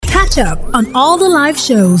Catch up on all the live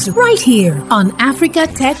shows right here on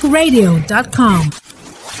africatechradio.com.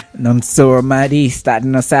 Nonso Amadi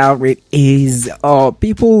starting us out with is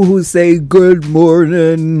people who say good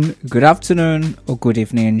morning, good afternoon, or good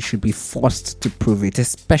evening should be forced to prove it,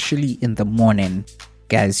 especially in the morning.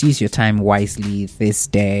 Guys, use your time wisely this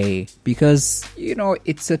day because,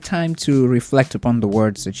 it's a time to reflect upon the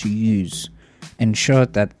words that you use. Ensure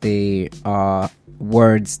that they are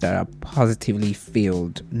words that are positively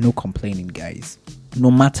filled. No complaining, guys.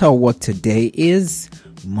 No matter what today is,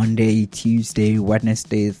 Monday, Tuesday,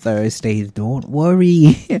 Wednesday, Thursday, don't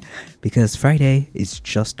worry because Friday is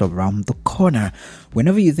just around the corner.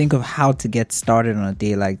 Whenever you think of how to get started on a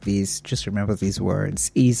day like this, just remember these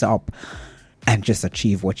words: ease up and just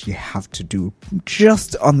achieve what you have to do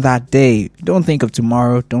just on that day. Don't think of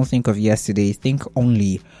tomorrow. Don't think of yesterday. Think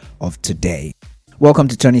only of today. Welcome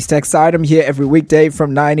to Tony's Tech Side. I'm here every weekday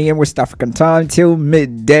from 9 a.m. West African time till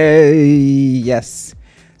midday. Yes.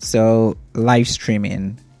 So live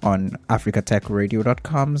streaming on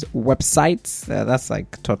africatechradio.com's website. That's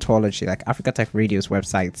like tautology, like Africa Tech Radio's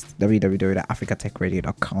website,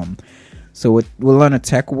 www.africatechradio.com. So we'll learn a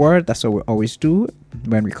tech word. That's what we always do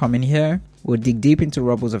when we come in here. We'll dig deep into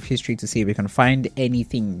rubbles of history to see if we can find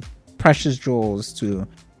anything, precious jewels to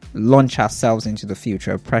launch ourselves into the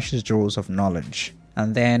future, precious jewels of knowledge.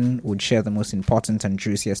 And then we'll share the most important and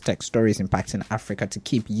juiciest tech stories impacting Africa to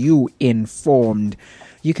keep you informed.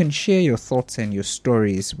 You can share your thoughts and your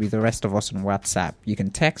stories with the rest of us on WhatsApp. You can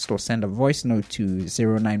text or send a voice note to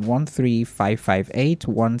 0913 558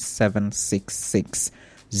 1766.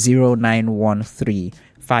 0913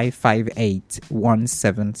 558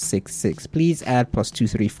 1766. Please add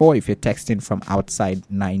 +234 if you're texting from outside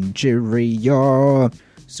Nigeria.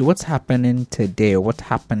 So what's happening today? What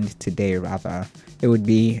happened today, rather? It would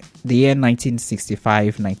be the year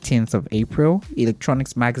 1965, 19th of April.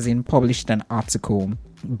 Electronics Magazine published an article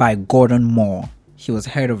by Gordon Moore. He was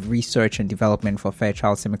head of research and development for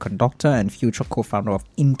Fairchild Semiconductor and future co-founder of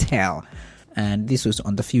Intel. And this was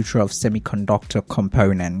on the future of semiconductor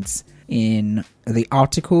components. In the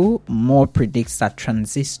article, Moore predicts that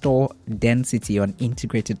transistor density on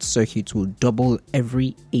integrated circuits will double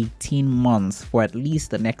every 18 months for at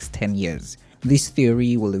least the next 10 years. This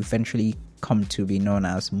theory will eventually come to be known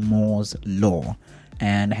as Moore's Law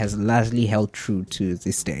and has largely held true to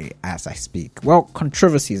this day as I speak. Well,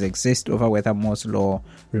 controversies exist over whether Moore's Law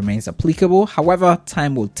remains applicable. However,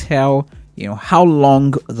 time will tell how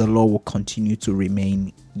long the law will continue to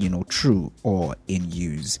remain, true or in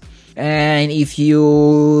use. And if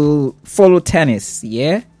you follow tennis,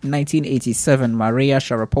 1987, Maria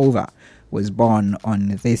Sharapova was born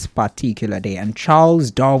on this particular day. And Charles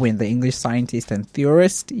Darwin, the English scientist and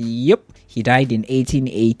theorist, he died in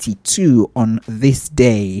 1882 on this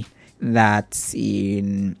day. That's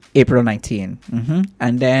in April 19.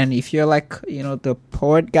 And then if you're like, the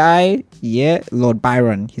poet guy, Lord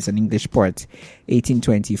Byron, he's an English poet,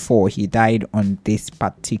 1824, he died on this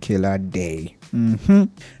particular day.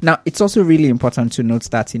 Now, it's also really important to note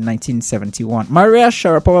that in 1971, Maria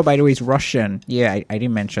Sharapova, by the way, is Russian. I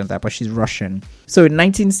didn't mention that, but she's Russian. So in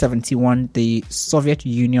 1971, the Soviet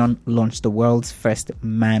Union launched the world's first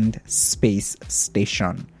manned space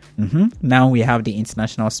station. Now we have the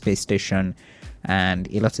International Space Station, and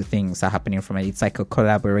a lot of things are happening from it. It's like a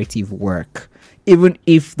collaborative work. Even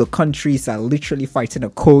if the countries are literally fighting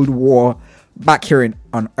a cold war back here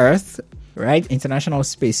on Earth, right? International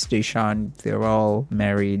Space Station, they're all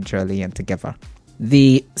merry, jolly, and together.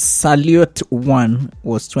 The Salyut 1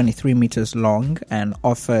 was 23 meters long and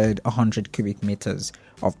offered 100 cubic meters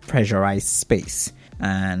of pressurized space.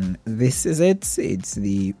 And this is it. It's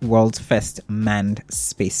the world's first manned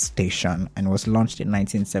space station and was launched in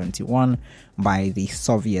 1971 by the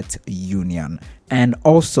Soviet Union. And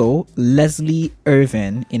also, Leslie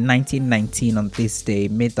Irvin in 1919 on this day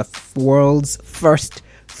made the world's first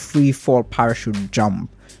free fall parachute jump.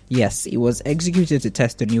 Yes, it was executed to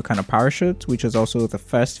test a new kind of parachute, which was also the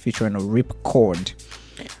first featuring a ripcord.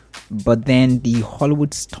 But then the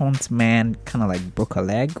Hollywood stuntman kind of like broke a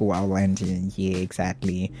leg while landing. Yeah,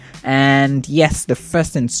 exactly. And yes, the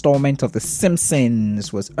first installment of The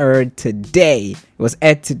Simpsons was aired today. It was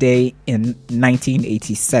aired today in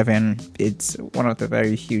 1987. It's one of the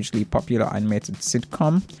very hugely popular animated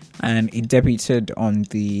sitcom, and it debuted on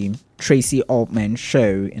the Tracy Altman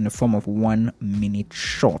show in the form of 1-minute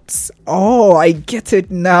shorts. Oh, I get it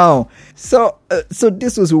now. So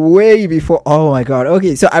this was way before. Oh my god.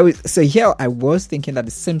 Okay, so I was thinking that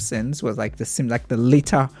The Simpsons was like the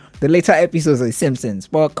later episodes of The Simpsons.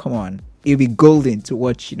 But come on, it'd be golden to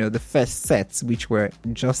watch, the first sets, which were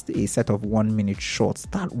just a set of 1-minute shorts.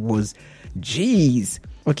 That was, jeez.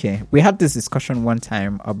 Okay, we had this discussion one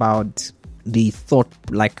time about the thought,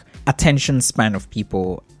 like attention span of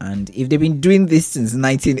people, and if they've been doing this since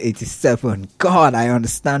 1987, God, I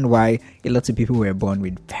understand why a lot of people were born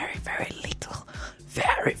with very, very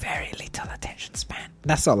little attention span.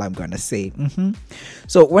 That's all I'm gonna say.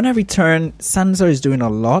 So when I return, SANSA is doing a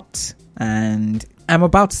lot, and I'm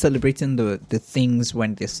about celebrating the things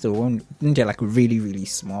when they're like really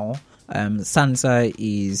small. SANSA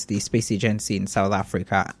is the space agency in South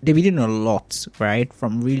Africa. They've been doing a lot, right?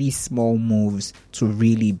 From really small moves to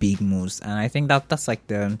really big moves. And I think that's like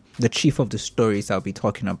the chief of the stories I'll be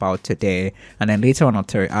talking about today. And then later on,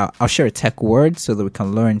 I'll share a tech word so that we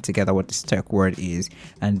can learn together what this tech word is.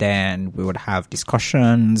 And then we would have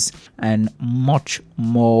discussions and much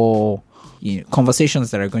more, conversations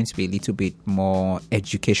that are going to be a little bit more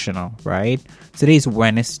educational, right? Today is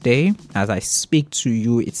Wednesday. As I speak to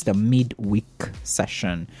you, it's the midweek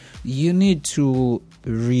session. You need to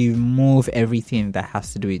remove everything that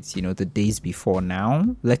has to do with, the days before now.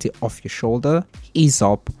 Let it off your shoulder, ease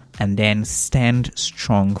up, and then stand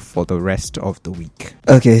strong for the rest of the week.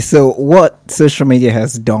 Okay, so what social media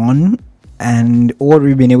has done and what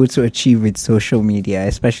we've been able to achieve with social media,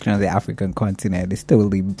 especially on the African continent, is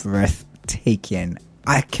totally breathtaking.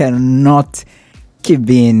 I cannot keep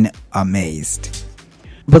being amazed.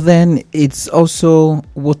 But then it's also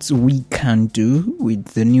what we can do with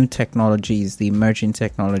the new technologies, the emerging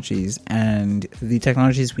technologies, and the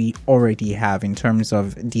technologies we already have in terms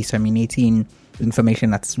of disseminating information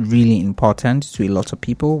that's really important to a lot of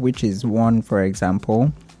people, which is one, for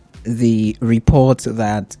example, the report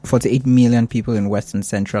that 48 million people in Western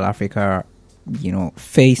Central Africa,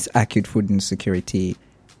 face acute food insecurity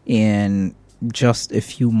in just a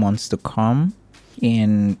few months to come,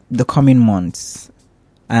 in the coming months.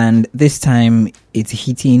 And this time it's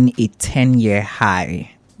hitting a 10-year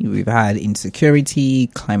high. We've had insecurity,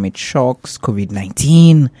 climate shocks,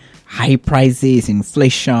 COVID-19, high prices,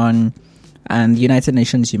 inflation, and the United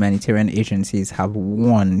Nations humanitarian agencies have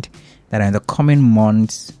warned that in the coming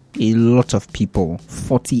months, a lot of people,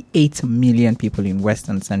 48 million people in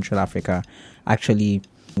Western Central Africa, actually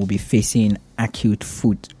will be facing acute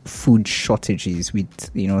food shortages, with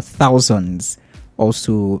thousands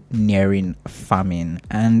also nearing famine.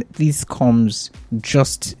 And this comes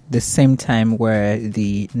just the same time where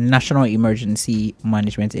the National Emergency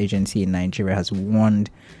Management Agency in Nigeria has warned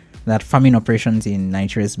that farming operations in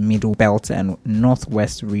Nigeria's Middle Belt and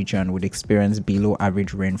Northwest region would experience below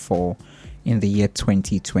average rainfall in the year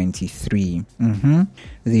 2023.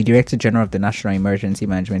 The Director General of the National Emergency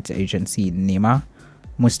Management Agency, NEMA,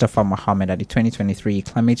 Mustafa Mohammed, at the 2023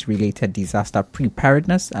 Climate-Related Disaster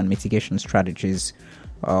Preparedness and Mitigation Strategies,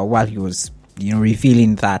 while he was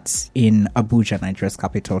revealing that in Abuja, Nigeria's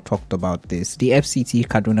capital, talked about this. The FCT,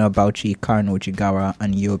 Kaduna, Bauchi, Kano, Jigawa,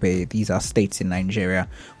 and Yobe, these are states in Nigeria,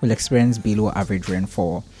 will experience below average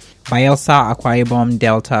rainfall. Bayelsa, Akwa Ibom,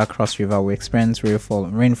 Delta, Cross River will experience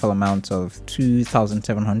rainfall amounts of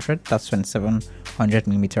 2,700, that's 2,700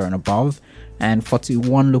 millimeter and above, and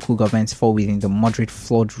 41 local governments fall within the moderate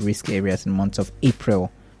flood risk areas in months of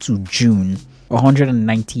April to June.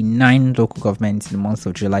 199 local governments in the months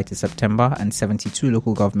of July to September, and 72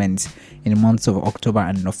 local governments in the months of October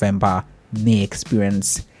and November may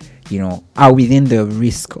experience, are within the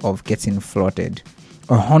risk of getting flooded.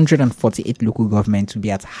 148 local governments will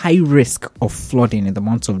be at high risk of flooding in the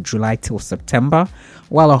months of July till September,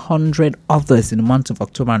 while 100 others in the months of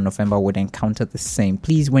October and November would encounter the same.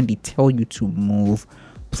 Please, when they tell you to move,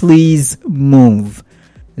 please move.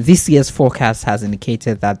 This year's forecast has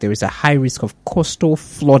indicated that there is a high risk of coastal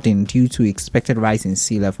flooding due to expected rise in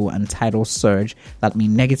sea level and tidal surge that may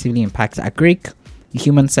negatively impact agric,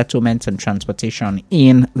 human settlements and transportation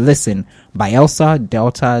in, Bayelsa,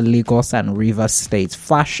 Delta, Lagos and Rivers states.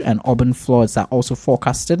 Flash and urban floods are also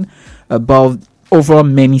forecasted over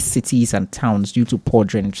many cities and towns due to poor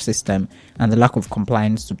drainage system and the lack of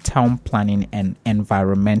compliance to town planning and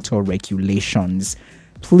environmental regulations.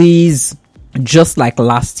 Please, just like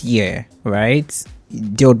last year, right?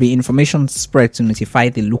 There would be information spread to notify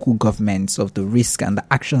the local governments of the risk and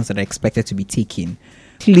the actions that are expected to be taken.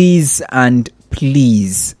 Please and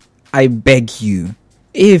please, I beg you,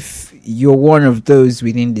 if you're one of those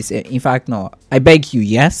within this, in fact, no, I beg you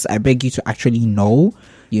to actually know,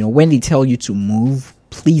 when they tell you to move,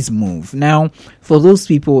 please move. Now, for those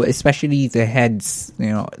people, especially the heads,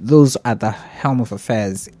 those at the helm of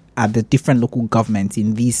affairs at the different local governments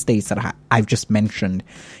in these states that I've just mentioned,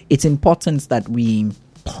 it's important that we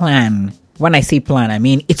plan. When I say plan, I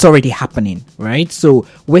mean it's already happening, right? So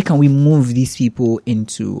where can we move these people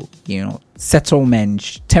into,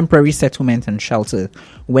 settlement, temporary settlement and shelter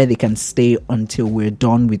where they can stay until we're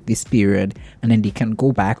done with this period, and then they can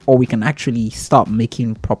go back, or we can actually start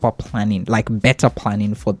making proper planning, like better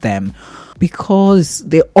planning for them, because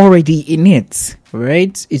they're already in it,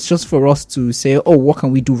 right? It's just for us to say, oh, what can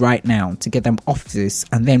we do right now to get them off this,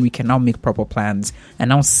 and then we can now make proper plans and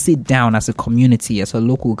now sit down as a community, as a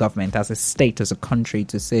local government, as a state, as a country,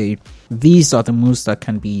 to say these are the moves that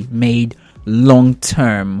can be made long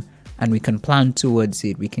term, and we can plan towards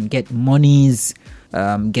it. We can get monies,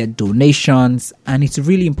 get donations, and it's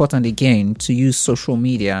really important again to use social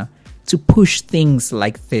media to push things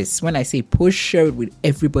like this. When I say push, share it with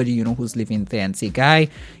everybody you know who's living there, and say, guy,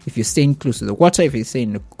 if you're staying close to the water, if you're staying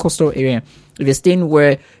in the coastal area, if you're staying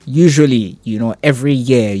where usually, every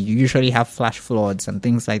year you usually have flash floods and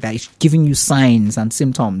things like that, it's giving you signs and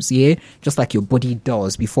symptoms, just like your body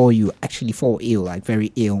does before you actually fall ill, like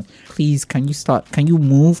very ill. Please, can you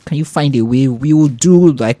move? Can you find a way? We will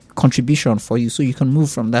do like contribution for you so you can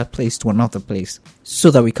move from that place to another place,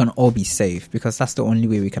 so that we can all be safe, because that's the only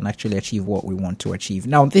way we can actually achieve what we want to achieve.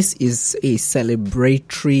 Now, this is a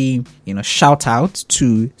celebratory, shout out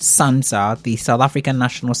to SANSA, the South African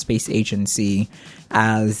National Space Agency,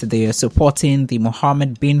 as they are supporting the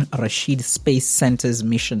Mohammed bin Rashid Space Center's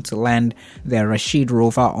mission to land their Rashid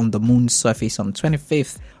rover on the moon's surface on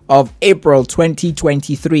 25th of April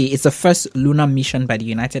 2023. It's the first lunar mission by the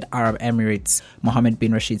United Arab Emirates Mohammed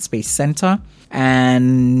bin Rashid Space Center,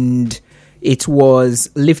 and it was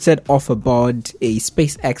lifted off aboard a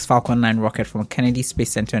SpaceX Falcon 9 rocket from Kennedy Space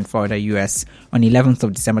Center in Florida, US on 11th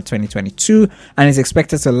of December 2022, and is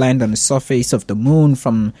expected to land on the surface of the moon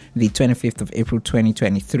from the 25th of April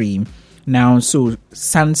 2023. Now, so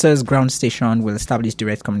SANSA's ground station will establish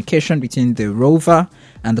direct communication between the rover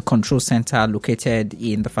and the control center located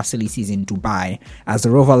in the facilities in Dubai. As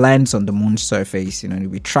the rover lands on the moon's surface, it'll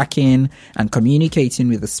be tracking and communicating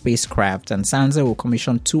with the spacecraft, and SANSA will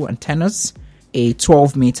commission 2 antennas, a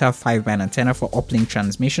 12-meter 5-band antenna for uplink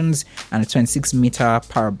transmissions and a 26-meter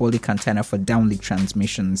parabolic antenna for downlink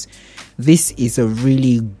transmissions. This is a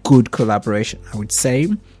really good collaboration, I would say.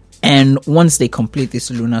 And once they complete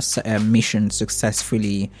this lunar mission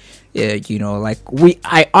successfully,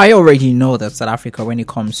 I already know that South Africa, when it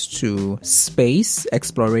comes to space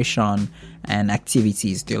exploration and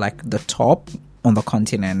activities, they're like the top on the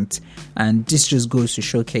continent, and this just goes to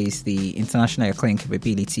showcase the international aircraft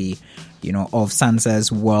capability, of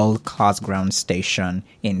SANSA's world-class ground station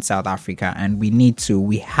in South Africa. And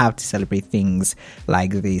we have to celebrate things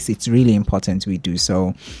like this. It's really important we do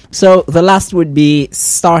so. So the last would be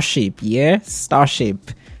Starship.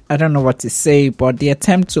 Starship. I don't know what to say, but the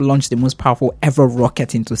attempt to launch the most powerful ever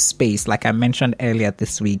rocket into space, like I mentioned earlier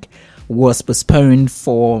this week, was postponed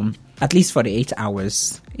for at least 48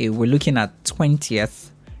 hours. We're looking at 20th,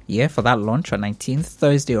 for that launch, or 19th,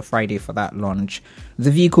 Thursday or Friday for that launch.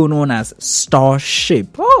 The vehicle known as Starship.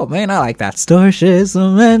 Oh man, I like that. Starships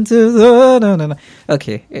are meant to...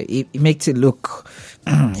 Okay, it makes it look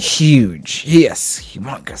huge. Yes,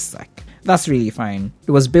 humongous. That's really fine.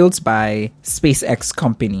 It was built by SpaceX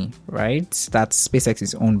company, right? That SpaceX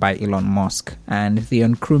is owned by Elon Musk. And the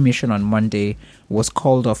uncrewed mission on Monday was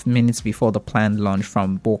called off minutes before the planned launch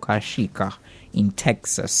from Boca Chica in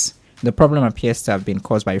Texas. The problem appears to have been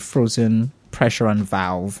caused by a frozen pressure on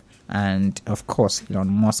valve. And of course, Elon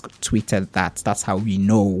Musk tweeted that. That's how we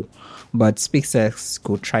know. But SpaceX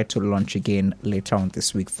could try to launch again later on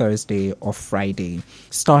this week, Thursday or Friday.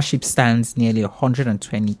 Starship stands nearly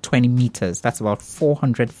 120 meters. That's about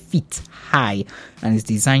 400 feet high, and is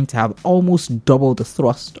designed to have almost double the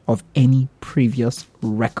thrust of any previous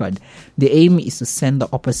record. The aim is to send the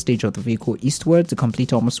upper stage of the vehicle eastward to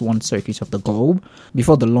complete almost one circuit of the globe.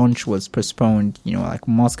 Before the launch was postponed,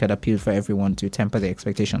 Musk had appealed for everyone to temper their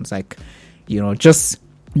expectations. Just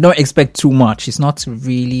don't expect too much. It's not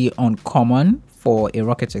really uncommon for a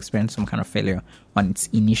rocket to experience some kind of failure on its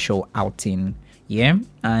initial outing.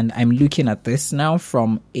 And I'm looking at this now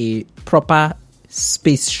from a proper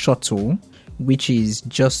space shuttle, which is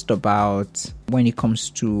just about, when it comes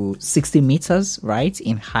to 60 meters, right,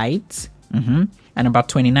 in height, and about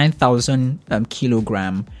 29,000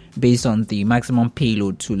 kilogram based on the maximum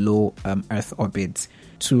payload to low Earth orbit,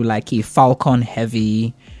 to like a Falcon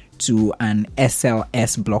Heavy, to an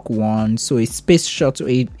SLS Block 1. So a space shuttle,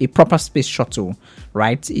 a proper space shuttle,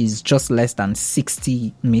 right, is just less than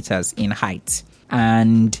 60 meters in height.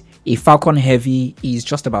 And a Falcon Heavy is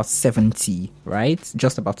just about 70, right?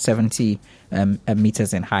 Just about 70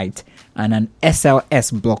 meters in height. And an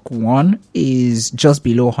SLS Block 1 is just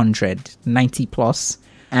below 100, 90 plus.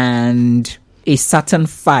 And a Saturn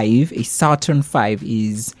V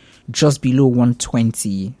is just below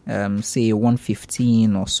 120, say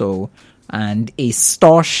 115 or so. And a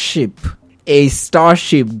Starship,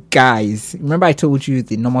 guys. Remember I told you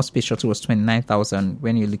the normal space shuttle was 29,000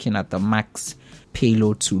 when you're looking at the max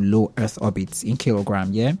payload to low Earth orbit in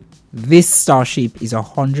kilogram, yeah? This Starship is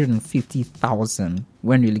 150,000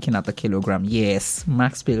 when you're looking at the kilogram. Yes,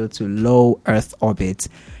 max payload to low Earth orbit.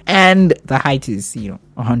 And the height is,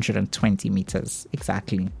 120 meters.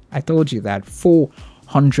 Exactly. I told you that.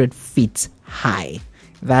 400 feet high.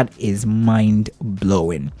 That is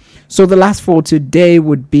mind-blowing. So the last for today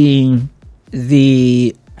would be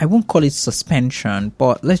I won't call it suspension,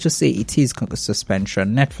 but let's just say it is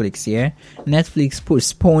suspension. Netflix, yeah? Netflix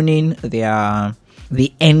postponing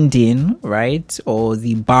the ending, right, or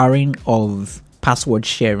the barring of password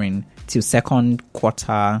sharing till second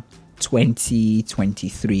quarter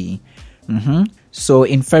 2023. So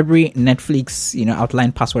in February, Netflix,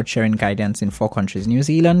 outlined password sharing guidance in 4 countries: New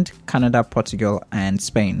Zealand, Canada, Portugal, and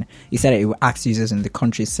Spain. It said it will ask users in the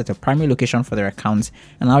countries set a primary location for their accounts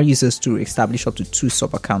and allow users to establish up to 2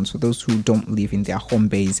 sub-accounts for those who don't live in their home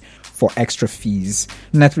base for extra fees.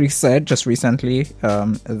 Netflix said just recently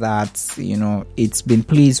that, it's been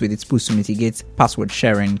pleased with its push to mitigate password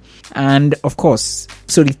sharing. And of course,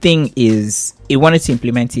 so the thing is, it wanted to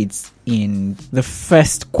implement it in the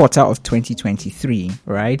first quarter of 2023,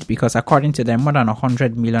 right? Because according to them, more than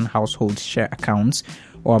 100 million households share accounts,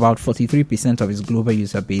 or about 43% of its global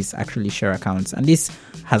user base actually share accounts. And this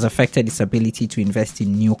has affected its ability to invest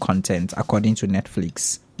in new content, according to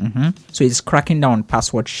Netflix. So it's cracking down on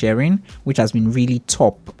password sharing, which has been really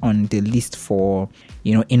top on the list for,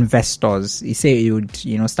 investors. He said it would,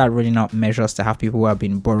 start rolling out measures to have people who have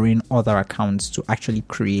been borrowing other accounts to actually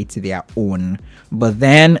create their own. But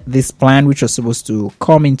then this plan, which was supposed to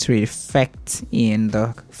come into effect in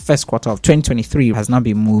the first quarter of 2023, has now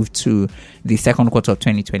been moved to the second quarter of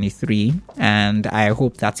 2023. And I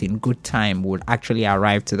hope that in good time would actually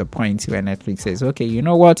arrive to the point where Netflix says, okay, you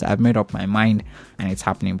know what, I've made up my mind and it's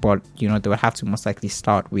happening. But, they will have to most likely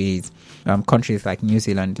start with countries like New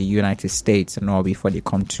Zealand, the United States, and all before they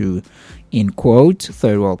come to, in quote,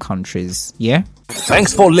 third world countries. Yeah.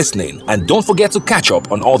 Thanks for listening, and don't forget to catch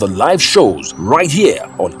up on all the live shows right here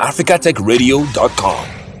on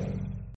africatechradio.com.